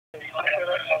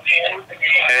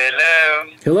Hello.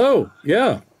 Hello.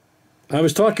 Yeah. I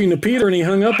was talking to Peter and he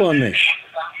hung up on me.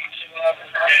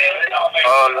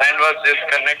 Oh, line was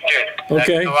disconnected.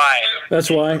 Okay. That's why. That's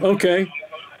why. Okay.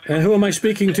 And who am I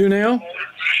speaking to now?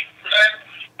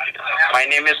 My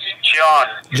name is John.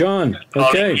 John. Calling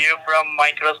Okay. you from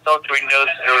Microsoft Windows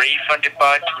refund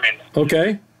department.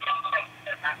 Okay.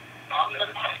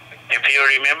 If you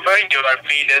remember, you are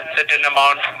paid a certain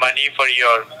amount of money for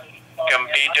your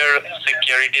computer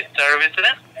security services.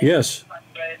 Yes.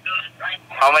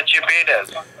 How much you paid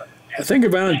us? I think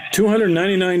about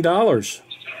 $299.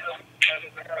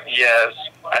 Yes.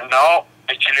 And now,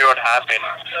 actually what happened?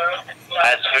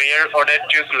 As we are ordered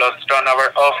to close down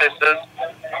our offices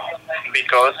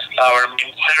because our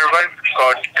main server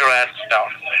got crashed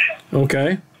down.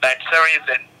 Okay. That's the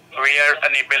reason we are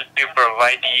unable to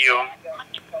provide you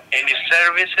any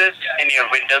services in your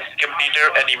Windows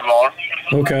computer anymore.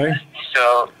 Okay.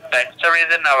 So that's the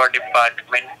reason our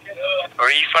department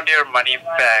refund your money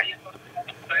back.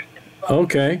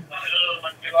 Okay.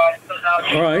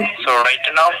 All right. So right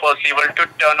now, possible to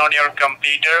turn on your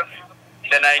computer,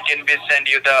 then I can be send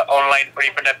you the online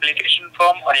refund application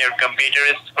form on your computer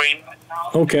screen.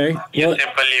 Okay. You Well,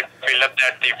 simply fill up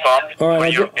that the form all for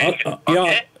right. your payment. Okay?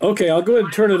 Yeah. Okay. I'll go ahead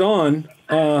and turn it on.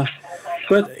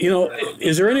 But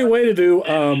is there any way to do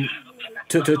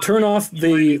to turn off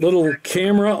the little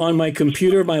camera on my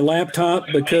computer, my laptop?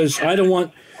 Because I don't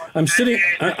want. I'm sitting.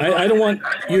 I don't want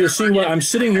you to see what I'm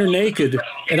sitting here naked,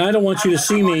 and I don't want you to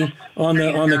see me on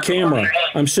the camera.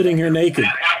 I'm sitting here naked.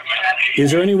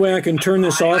 Is there any way I can turn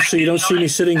this off so you don't see me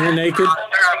sitting here naked?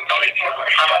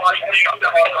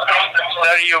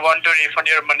 Sir, you want to refund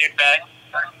your money back?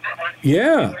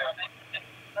 Yeah.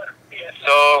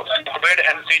 So go ahead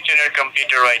and switch on your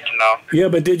computer right now. Yeah,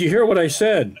 but did you hear what I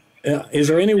said? Is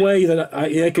there any way that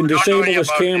I can disable this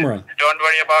camera? Don't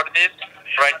worry about this.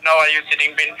 Right now, are you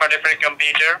sitting in front of your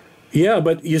computer? Yeah,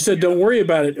 but you said don't worry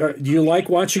about it. Do you like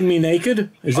watching me naked?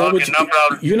 Is that what no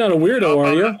problem. You're not a weirdo, No are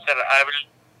problem, you? sir.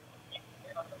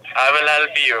 I will help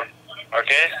you.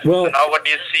 Okay? Well- So now what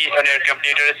do you see on your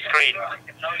computer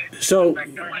screen? So,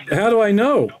 how do I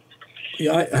know?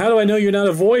 How do I know you're not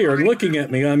a voyeur looking at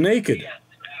me? I'm naked.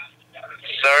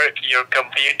 Sir, your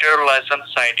computer license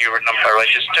ID number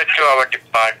registered to our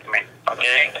department.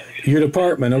 Okay? Your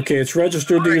department. Okay, it's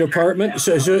registered to your department.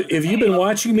 So have you been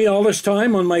watching me all this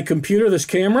time on my computer, this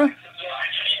camera?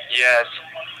 Yes.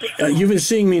 You've been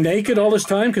seeing me naked all this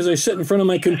time because I sit in front of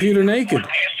my computer naked.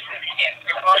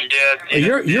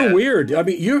 Yes. You're weird. I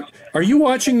mean, are you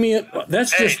watching me?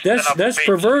 That's Hey, just son of that's bitch,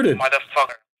 perverted.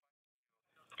 Motherfucker.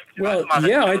 Well,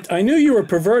 yeah, I knew you were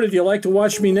perverted. You like to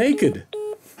watch me naked.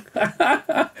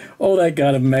 Oh, that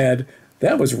got him mad.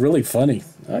 That was really funny.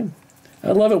 I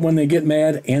love it when they get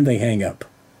mad and they hang up.